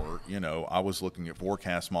before, I was looking at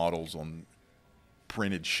forecast models on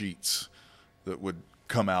printed sheets that would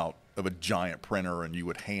come out of a giant printer, and you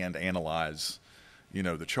would hand analyze,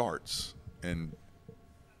 the charts. And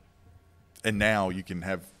now you can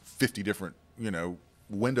have 50 different,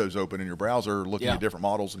 windows open in your browser looking at different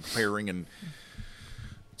models and comparing, and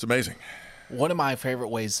it's amazing. One of my favorite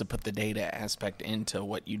ways to put the data aspect into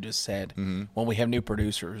what you just said, when we have new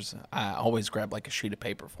producers, I always grab like a sheet of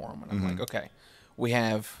paper for them, and I'm like, okay, we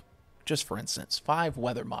have, just for instance, 5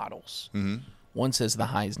 weather models. One says the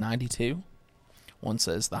high is 92. One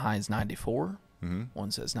says the high is 94.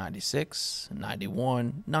 One says 96,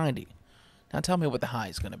 91, 90. Now tell me what the high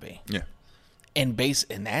is going to be. Yeah. And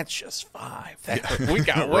that's just 5. We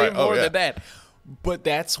got way more than that. But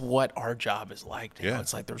that's what our job is like now.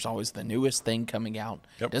 It's like there's always the newest thing coming out.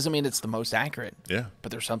 Doesn't mean it's the most accurate.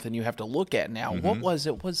 But there's something you have to look at now. What was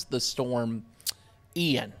it? Was the storm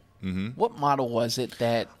Ian? What model was it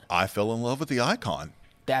that... I fell in love with the Icon.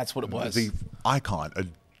 That's what it was. The Icon, a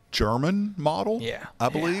German model, I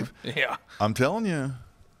believe. Yeah. I'm telling you.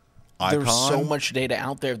 Icon. There's so much data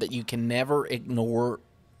out there that you can never ignore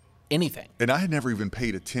anything. And I had never even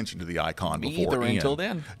paid attention to the icon before. Either until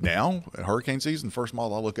then. Now, hurricane season, first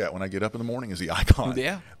model I look at when I get up in the morning is the icon.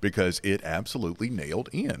 Yeah. Because it absolutely nailed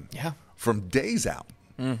in. Yeah. From days out.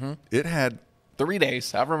 Mm-hmm. It had 3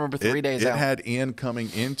 days. I remember 3 days out. It had in coming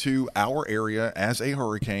into our area as a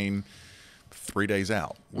hurricane 3 days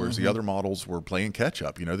out, whereas the other models were playing catch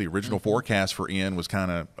up. You know, the original forecast for N was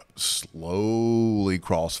kind of slowly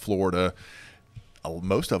cross Florida.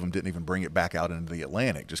 Most of them didn't even bring it back out into the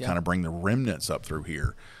Atlantic, just kind of bring the remnants up through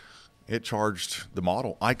here. It charged the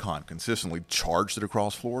model icon consistently, charged it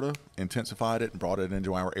across Florida, intensified it, and brought it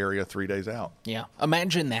into our area 3 days out. Yeah.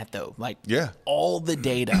 Imagine that, though. Like, yeah, all the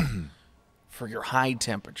data for your high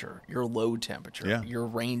temperature, your low temperature, yeah, your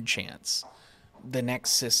rain chance, the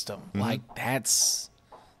next system. Like, that's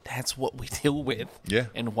what we deal with. Yeah.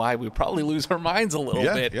 And why we probably lose our minds a little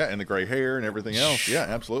bit. Yeah, and the gray hair and everything else. Yeah,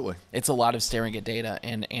 absolutely. It's a lot of staring at data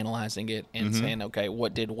and analyzing it and saying, okay,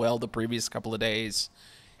 what did well the previous couple of days?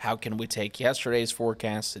 How can we take yesterday's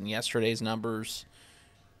forecast and yesterday's numbers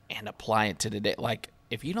and apply it to today? Like,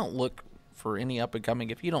 if you don't look for any up and coming,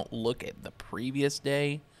 if you don't look at the previous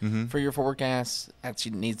day for your forecast, that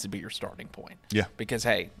needs to be your starting point. Yeah. Because,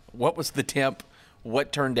 hey, what was the temp?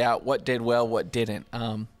 What turned out? What did well? What didn't?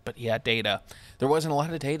 But yeah, data. There wasn't a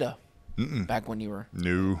lot of data back when you were.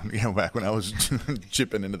 No, back when I was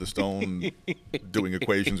chipping into the stone, doing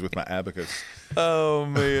equations with my abacus. Oh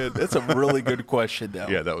man, that's a really good question, though.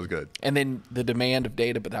 Yeah, that was good. And then the demand of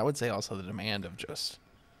data, but I would say also the demand of just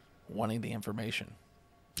wanting the information.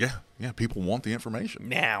 Yeah. People want the information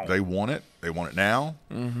now. They want it. They want it now.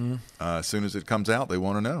 Mm-hmm. As soon as it comes out, they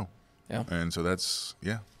want to know. Yeah. And so that's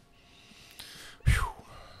Whew.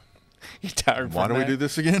 You tired? Why do we do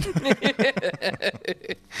this again?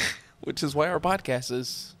 Which is why our podcast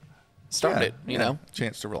is started. You know,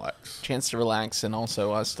 chance to relax, and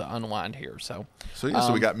also us to unwind here. So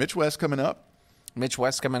we got Mitch West coming up. Mitch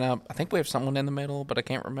West coming up. I think we have someone in the middle, but I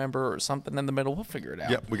can't remember, or something in the middle. We'll figure it out.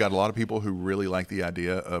 Yep, we got a lot of people who really like the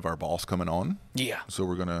idea of our boss coming on. Yeah. So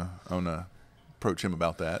we're gonna approach him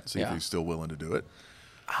about that, see if he's still willing to do it.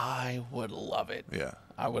 I would love it. Yeah.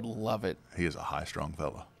 I would love it. He is a high-strung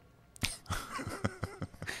fella.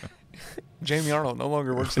 Jamie Arnold no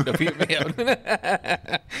longer works at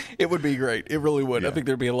WMBF. It would be great. It really would. Yeah. I think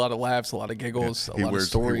there'd be a lot of laughs, a lot of giggles, a lot of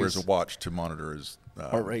stories. He wears a watch to monitor his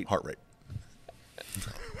heart rate.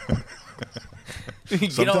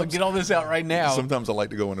 Get all this out right now. Sometimes I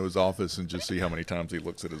like to go into his office and just see how many times he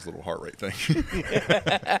looks at his little heart rate thing.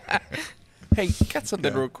 Hey, got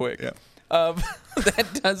something real quick. Yeah.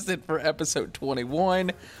 That does it for episode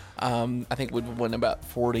 21. I think we went about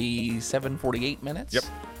 47, 48 minutes. Yep.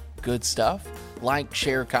 Good stuff. Like,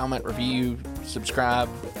 share, comment, review, subscribe.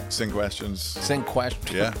 Send questions.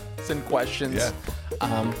 Yeah. Send questions. Yeah.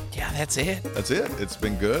 Yeah, that's it. That's it. It's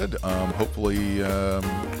been good. Hopefully,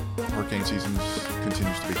 hurricane season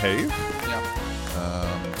continues to behave.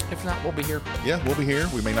 Yeah. If not, we'll be here. Yeah, we'll be here.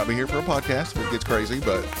 We may not be here for a podcast if it gets crazy,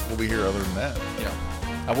 but we'll be here other than that. Yeah.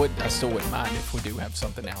 I still wouldn't mind if we do have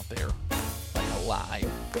something out there, like a live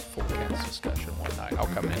forecast discussion one night. I'll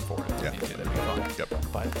come in for it. Yeah. That'd be fun. Yep.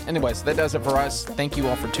 But anyways, that does it for us. Thank you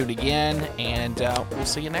all for tuning in, and we'll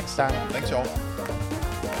see you next time. Thanks, y'all.